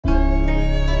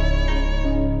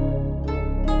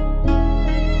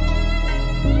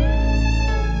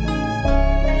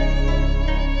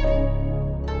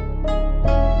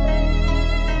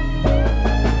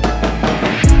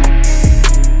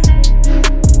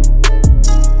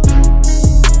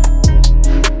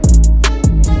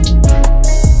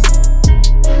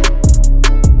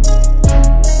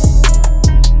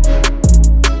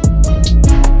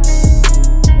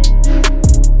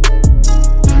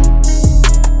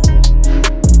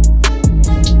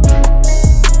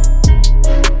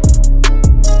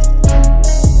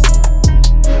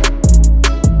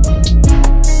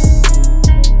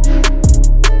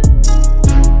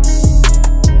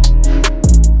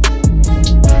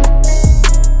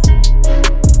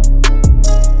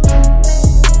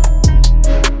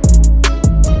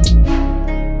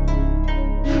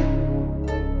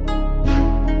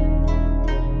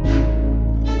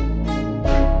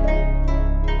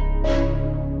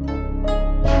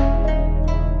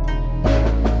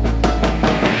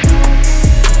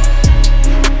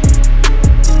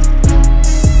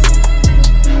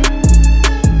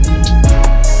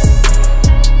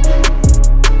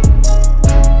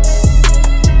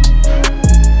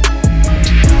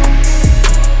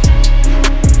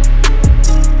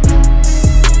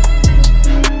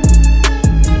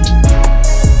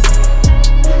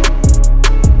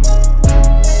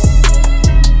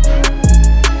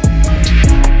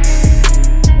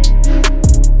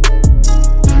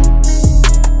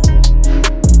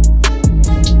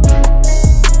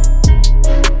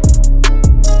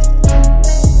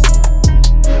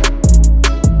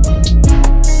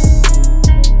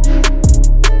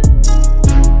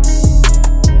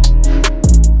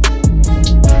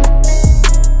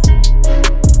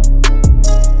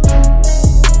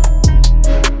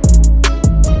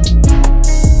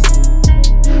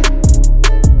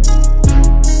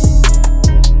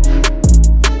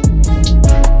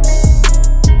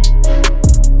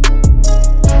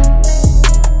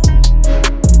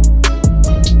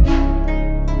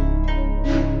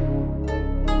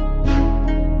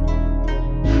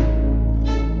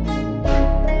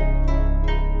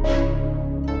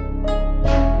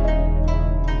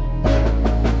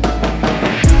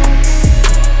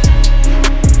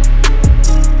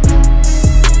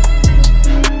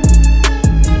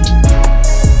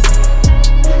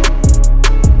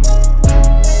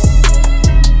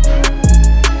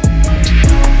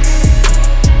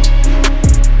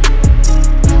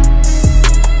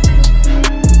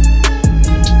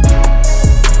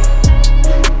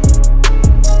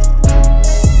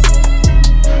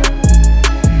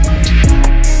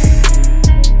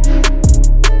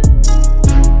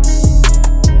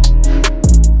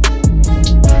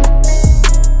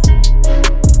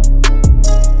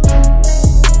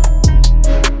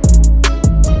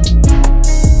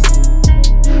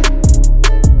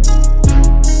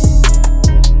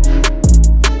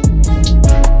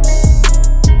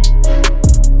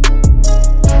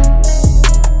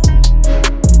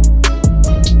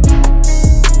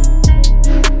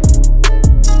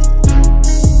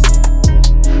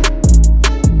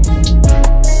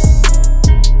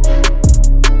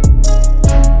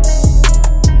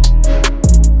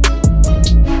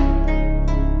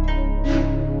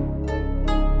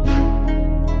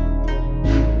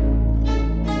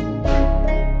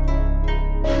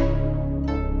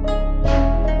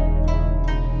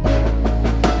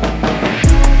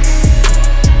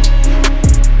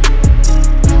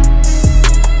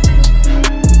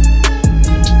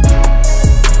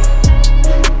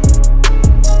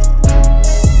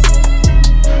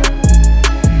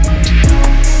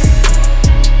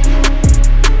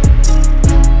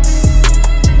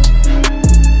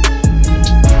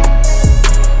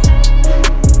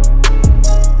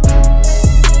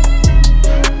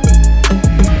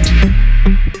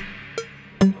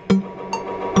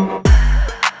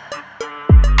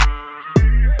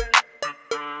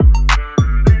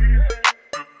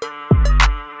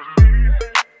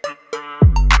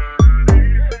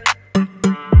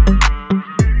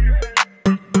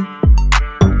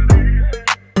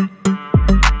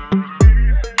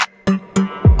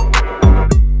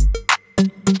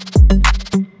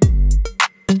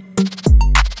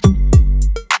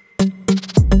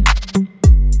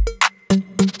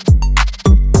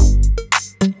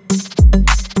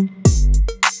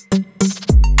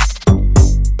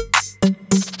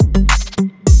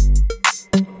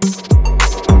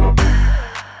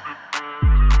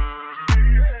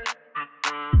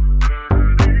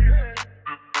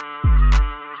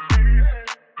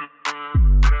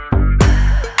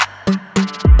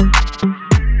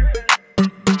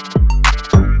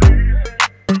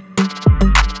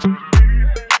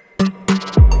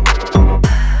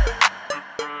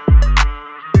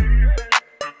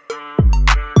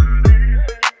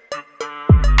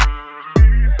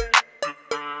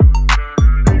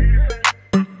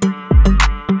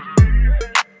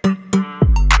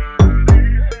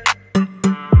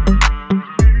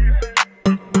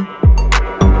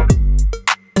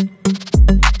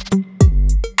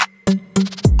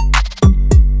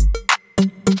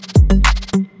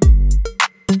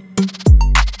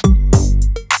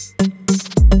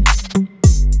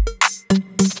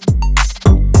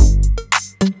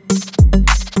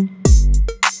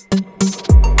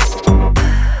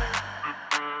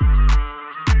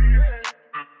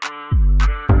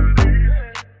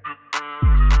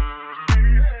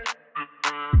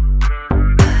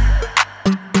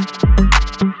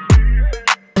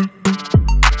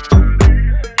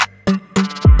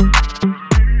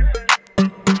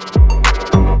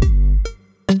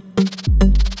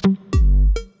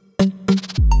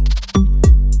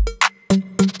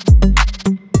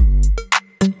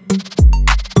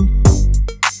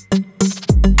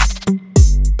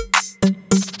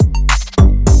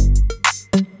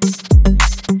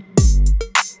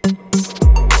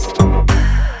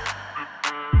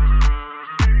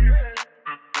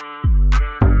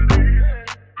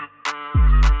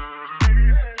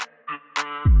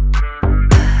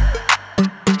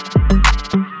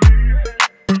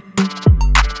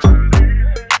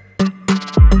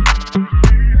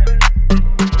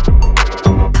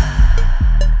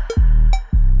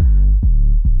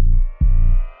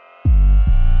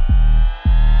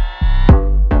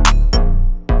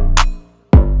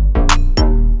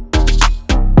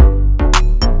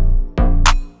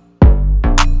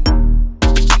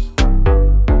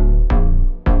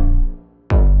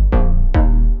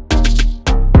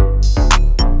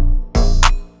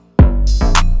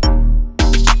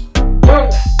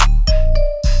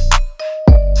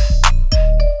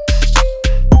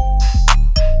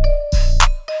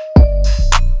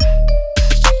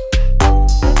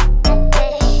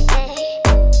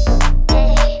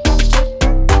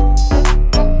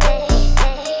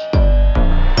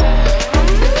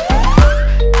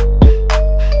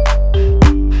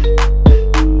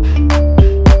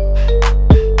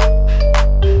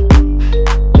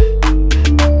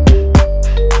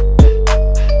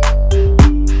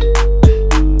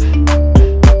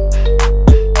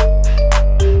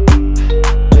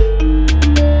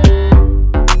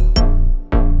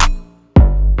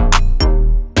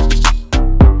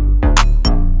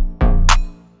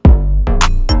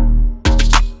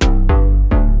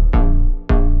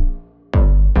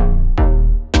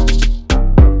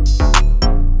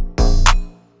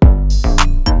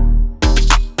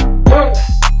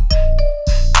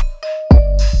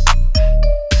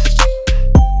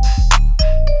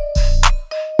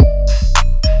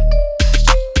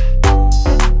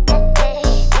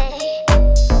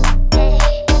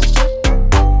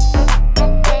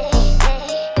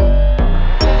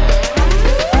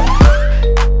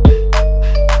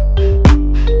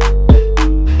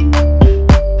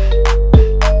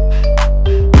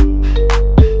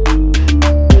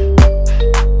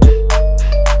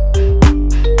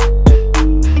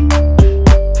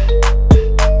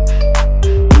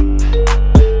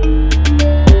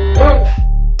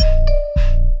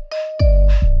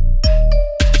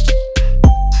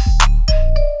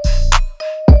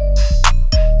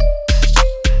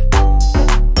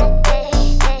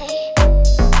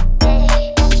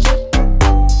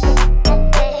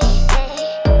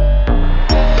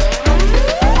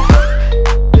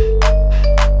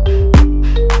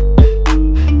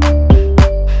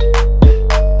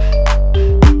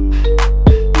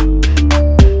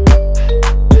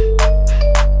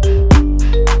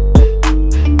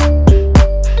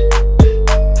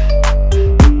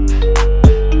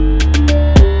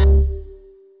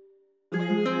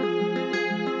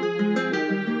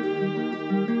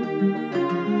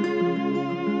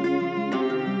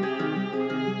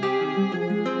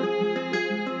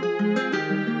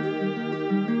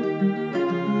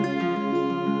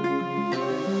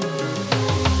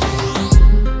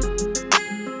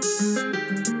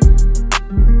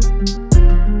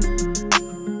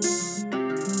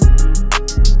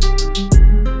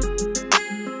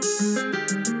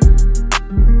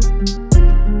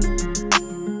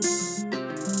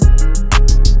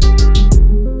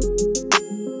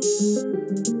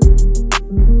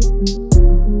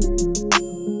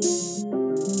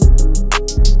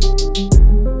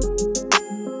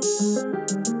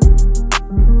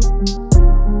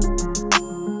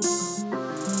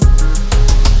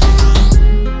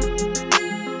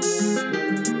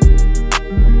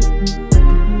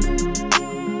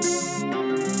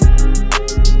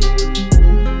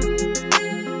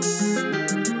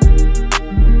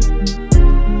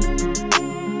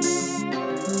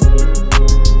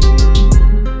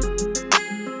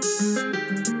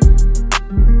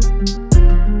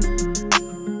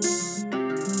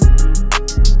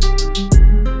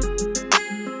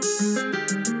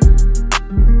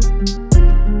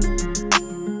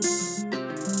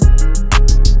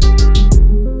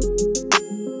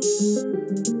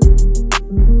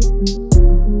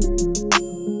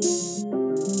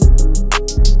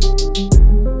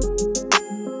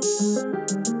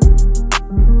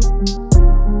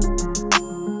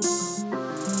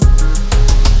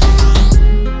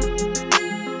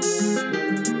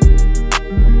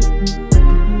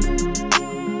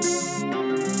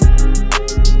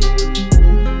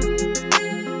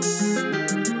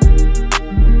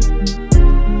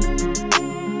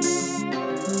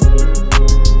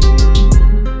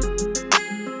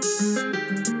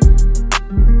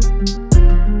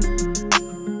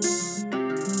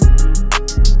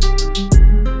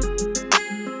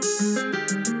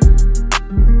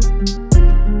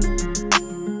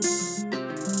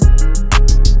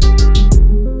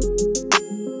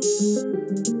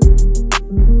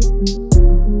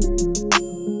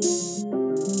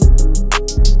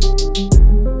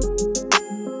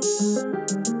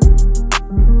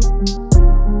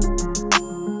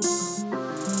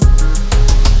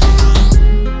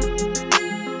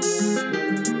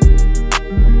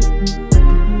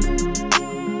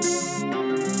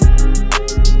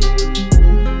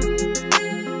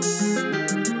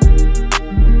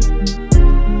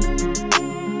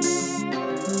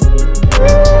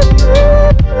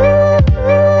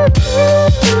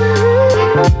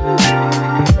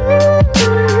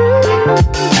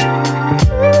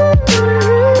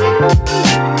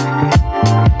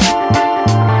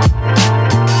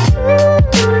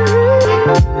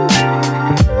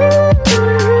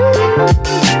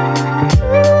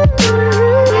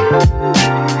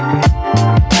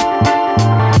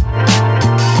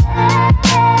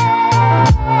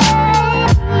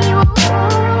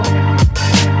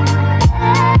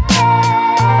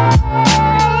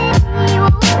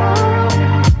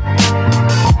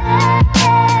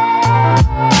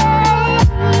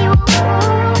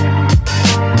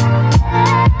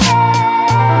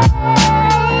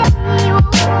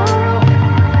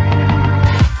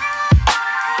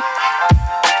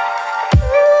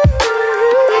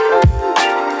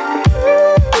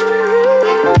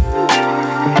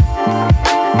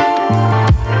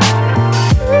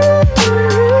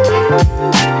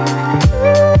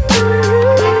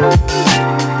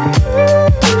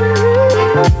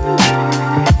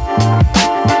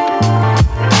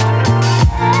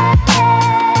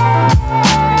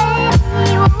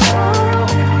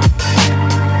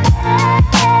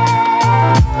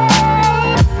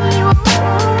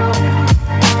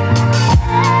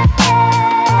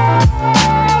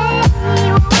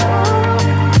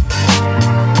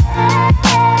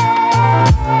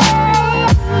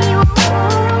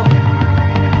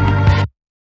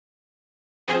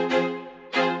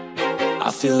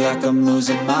feel like I'm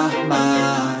losing my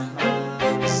mind.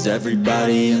 Is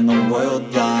everybody in the world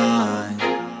blind?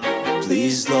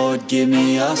 Please, Lord, give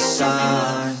me a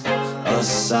sign, a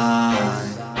sign.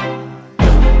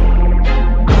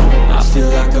 I feel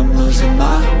like I'm losing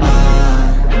my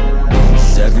mind.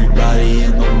 Is everybody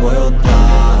in the world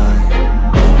blind?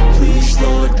 Please,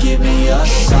 Lord, give me a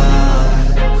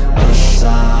sign, a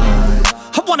sign.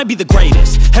 I wanna be the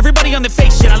greatest. Everybody on the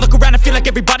fake shit. I look around and feel like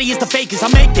everybody is the fakest. I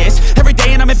make this every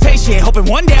day and I'm impatient, hoping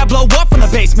one day I blow up from the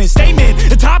basement. Statement,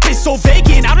 the top is so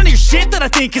vacant. I don't hear shit that I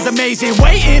think is amazing.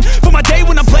 Waiting for my day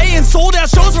when I'm playing sold out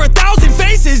shows for 1,000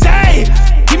 faces. Hey,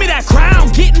 give me that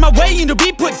crown, get in my way and to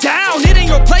be put down. It ain't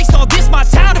your place, all this my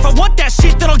town. If I want that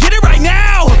shit, then I'll get it right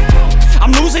now.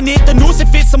 I'm losing it, the noose it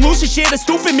fits, I'm losing shit. A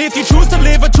stupid myth, you choose to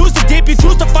live or choose to dip. You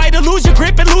choose to fight or lose your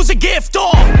grip and lose a gift.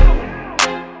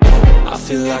 I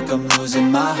feel like I'm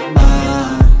losing my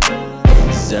mind.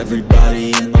 Is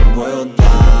everybody in the world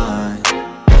blind?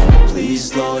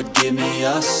 Please, Lord, give me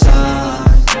a sign,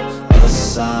 a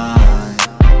sign.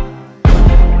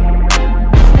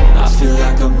 I feel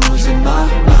like I'm losing my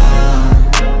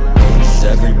mind. Is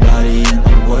everybody in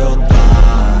the world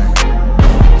blind?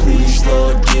 Please,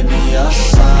 Lord, give me a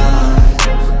sign,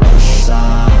 a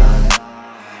sign.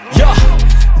 Yeah.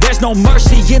 There's no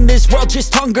mercy in this world,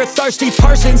 just hunger-thirsty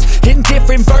persons in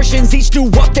different versions. Each new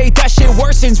update, that shit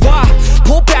worsens. Why?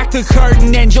 Pull back the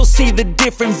curtain and you'll see the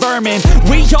different vermin.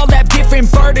 We all have different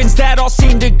burdens that all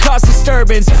seem to cause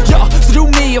disturbance. Yo, so do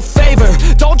me a favor,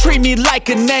 don't treat me like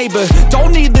a neighbor.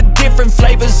 Don't need the different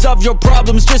flavors of your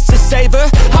problems just to savor.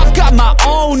 I've got my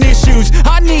own issues,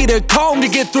 I need a comb to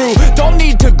get through. Don't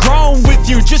need to groan with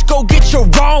you, just go get your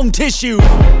own tissue.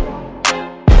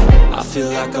 I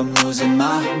feel like I'm losing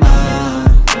my mind.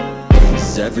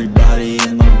 Is everybody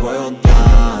in the world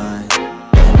blind?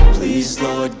 Please,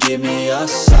 Lord, give me a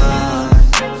sign,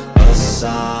 a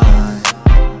sign.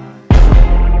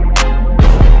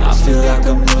 I feel like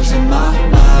I'm losing my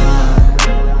mind.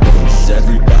 Is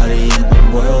everybody in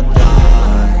the world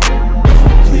blind?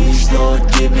 Please, Lord,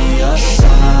 give me a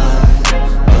sign,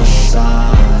 a sign.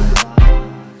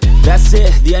 That's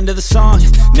it, the end of the song.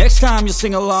 Next time you'll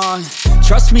sing along.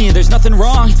 Trust me, there's nothing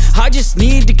wrong. I just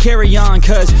need to carry on,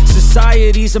 cause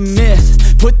society's a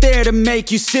myth put there to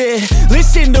make you sit.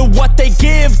 Listen to what they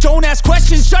give. Don't ask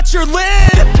questions, shut your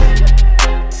lid.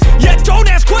 Yeah, don't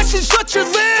ask questions, shut your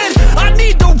lid. I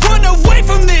need to run away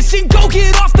from this and go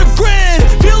get off the grid.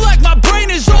 Feel like my brain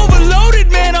is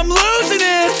overloaded, man, I'm losing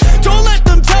it. Don't let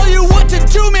them tell you what to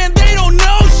do, man, they don't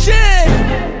know shit.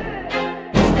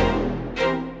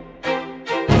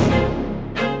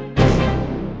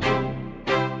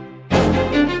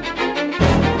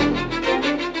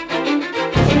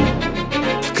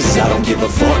 I don't give a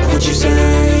fuck what you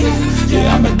say.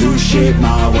 Yeah, I'ma do shit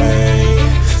my way.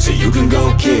 So you can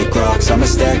go kick rocks, I'ma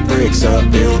stack bricks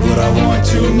up, build what I want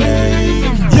to make.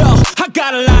 Yo, I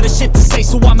got a lot of shit to say,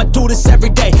 so I'ma do this every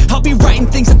day. I'll be writing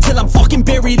things until I'm fucking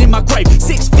buried in my grave.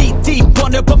 6 feet deep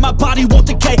under, but my body won't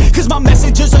decay. Cause my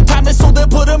messages are timeless, so they'll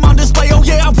put them on display. Oh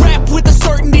yeah, I rap with a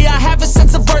certainty, I have a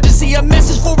sense of urgency. A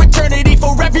message for eternity,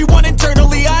 for everyone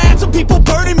internally. I had some people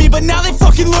burning me, but now they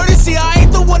fucking learn to see I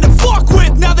ain't the one to fuck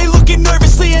with. Now they looking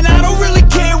nervously, and I don't really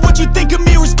care what you think of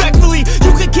me respectfully.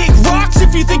 You can kick rocks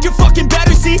if you think you're fucking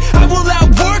better, see. I will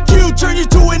outwork you, turn you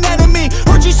to an enemy.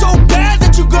 Hurt you so bad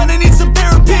that you're gonna need some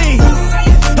therapy.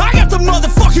 I got the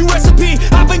motherfucking recipe.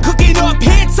 I've been cooking up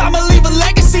hits, I'ma leave a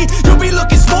legacy. You'll be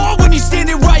looking small when you're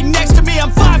standing right next to me.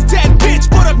 I'm 5'10", bitch,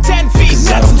 but I'm 10 feet next to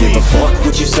me. I don't give a fuck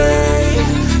what you say.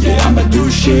 Yeah, I'ma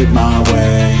do shit my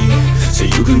way. So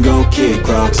you can go kick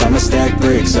rocks, I'ma stack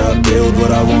bricks up, build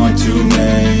what I want to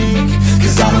make.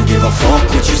 Cause I don't give a fuck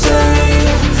what you say.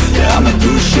 Yeah, I'ma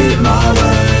do shit my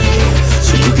way.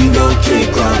 So you can go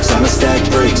kick rocks, I'ma stack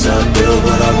bricks up, build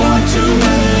what I want to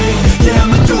make. Yeah,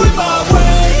 I'ma do it my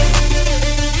way.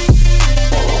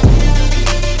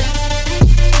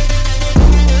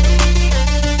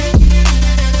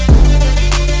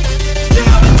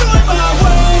 Yeah, I'ma do it my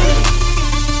way.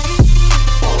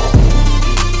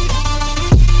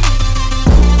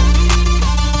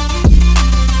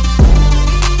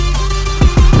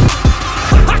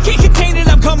 I can't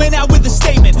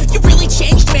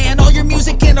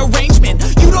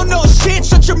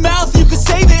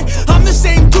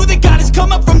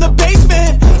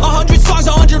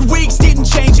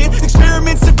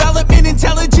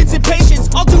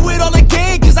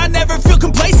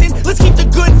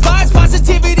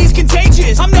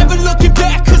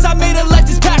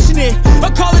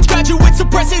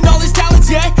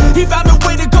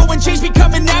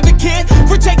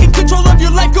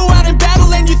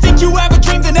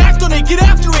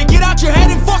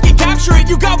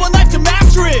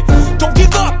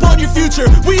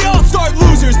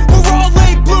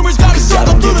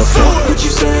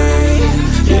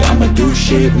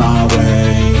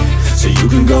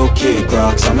kick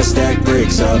rocks, I'ma stack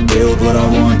bricks up, build what I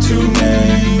want to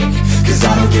make. Cause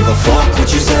I don't give a fuck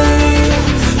what you say,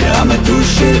 yeah, I'ma do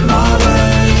shit my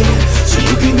way. So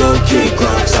you can go kick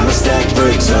rocks, I'ma stack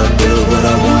bricks up, build what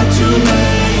I want to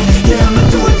make. Yeah, I'ma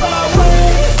do it my way.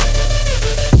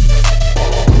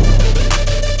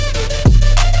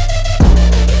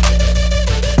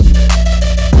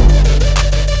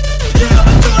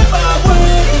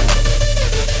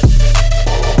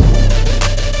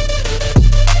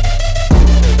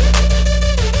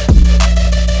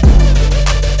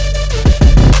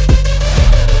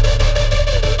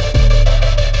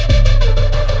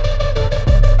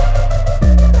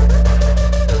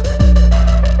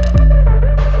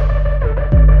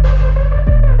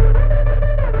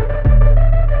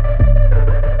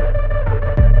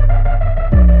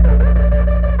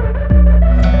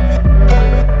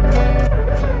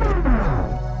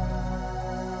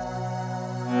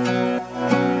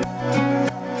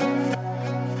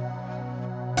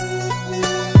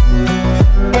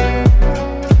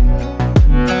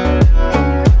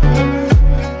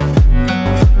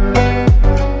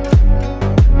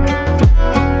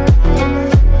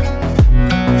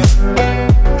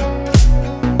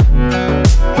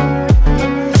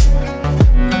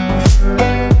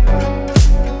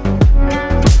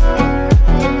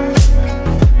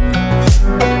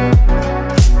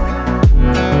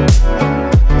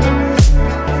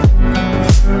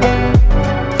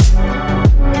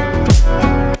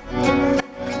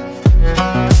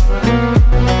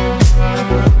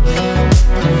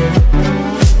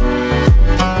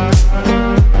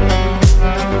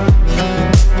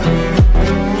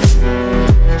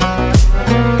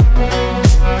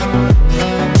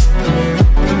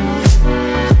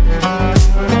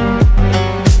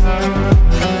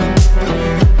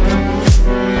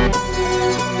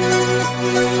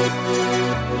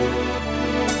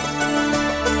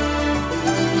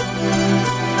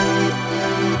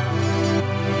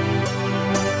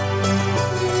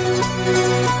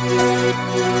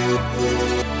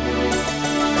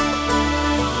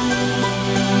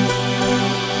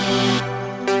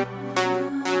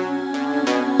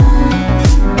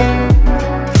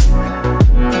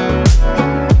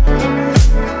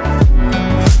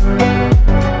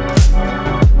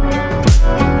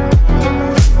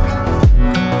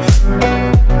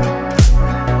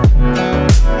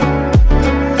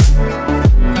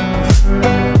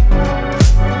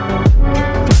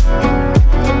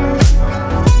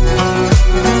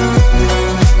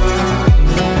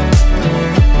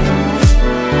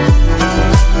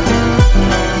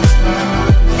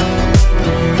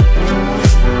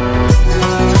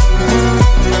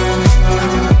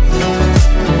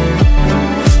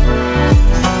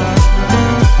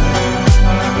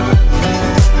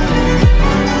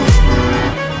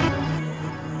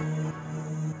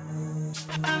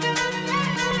 I'm